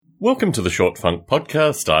Welcome to the Short Funk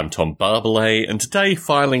Podcast. I'm Tom Barbalet, and today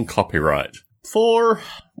filing copyright. For,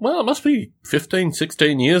 it must be 15,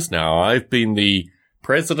 16 years now, I've been the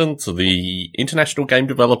president of the International Game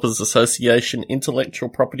Developers Association Intellectual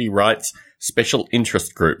Property Rights Special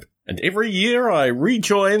Interest Group. And every year I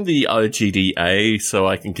rejoin the OGDA so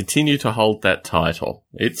I can continue to hold that title.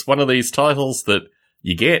 It's one of these titles that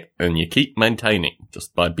you get and you keep maintaining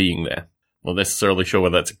just by being there. Not necessarily sure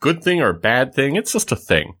whether that's a good thing or a bad thing, it's just a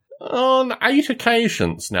thing. On 8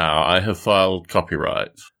 occasions now I have filed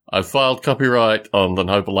copyright. I've filed copyright on the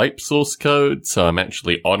Noble Ape source code, so I'm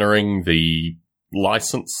actually honouring the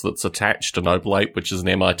license that's attached to Noble Ape, which is an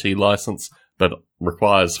MIT license, but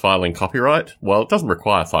requires filing copyright. Well, it doesn't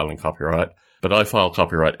require filing copyright, but I file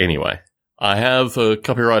copyright anyway. I have a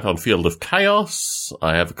copyright on Field of Chaos.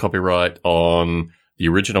 I have a copyright on the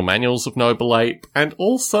original manuals of Noble Ape, and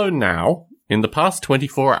also now, in the past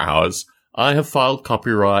 24 hours, I have filed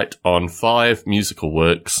copyright on 5 musical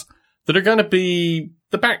works that are going to be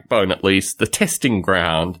the backbone, at least, the testing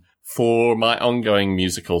ground for my ongoing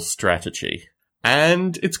musical strategy.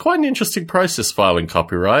 And it's quite an interesting process filing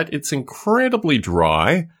copyright. It's incredibly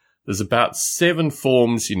dry. There's about 7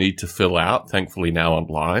 forms you need to fill out, thankfully now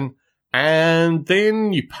online. And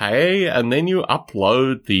then you pay, and then you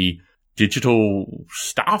upload the digital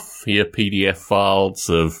stuff, here PDF files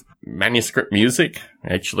of manuscript music,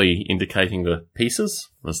 actually indicating the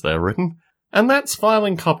pieces as they're written. And that's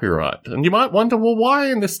filing copyright. And you might wonder, well,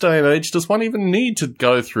 why in this day and age does one even need to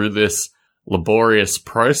go through this laborious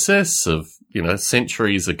process of,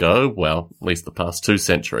 centuries ago, well, at least the past 2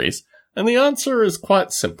 centuries? And the answer is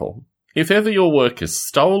quite simple. If ever your work is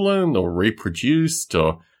stolen or reproduced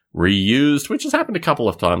or reused, which has happened a couple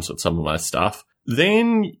of times with some of my stuff,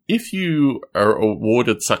 then if you are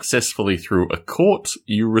awarded successfully through a court,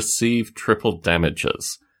 you receive triple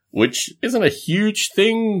damages, which isn't a huge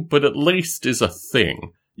thing, but at least is a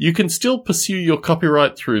thing. You can still pursue your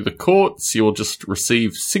copyright through the courts, you'll just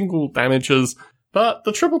receive single damages, but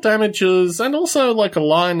the triple damages, and also like a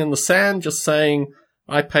line in the sand just saying,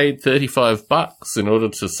 I paid $35 in order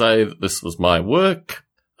to say that this was my work.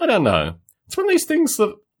 I don't know. It's one of these things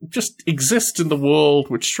that just exist in the world,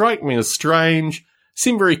 which strike me as strange,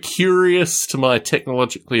 seem very curious to my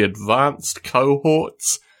technologically advanced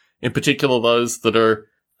cohorts, in particular those that are,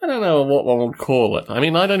 I don't know what one would call it. I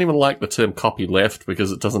mean, I don't even like the term copyleft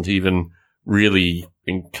because it doesn't even really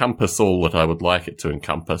encompass all that I would like it to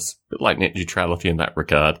encompass. A bit like net neutrality in that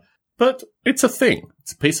regard. But it's a thing.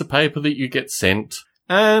 It's a piece of paper that you get sent,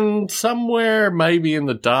 and somewhere, maybe in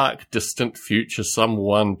the dark, distant future,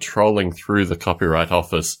 someone trolling through the Copyright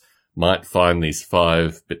Office might find these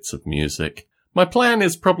 5 bits of music. My plan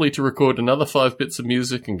is probably to record another 5 bits of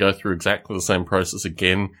music and go through exactly the same process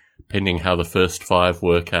again, depending how the first 5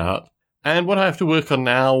 work out. And what I have to work on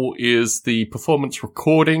now is the performance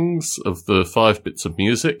recordings of the 5 bits of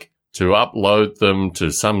music, to upload them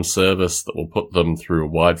to some service that will put them through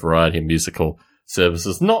a wide variety of musical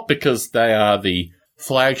services, not because they are the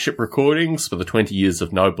flagship recordings for the 20 years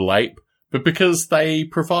of Noble Ape, but because they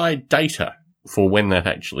provide data for when that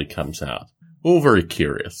actually comes out. All very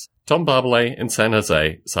curious. Tom Barbalet in San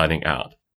Jose, signing out.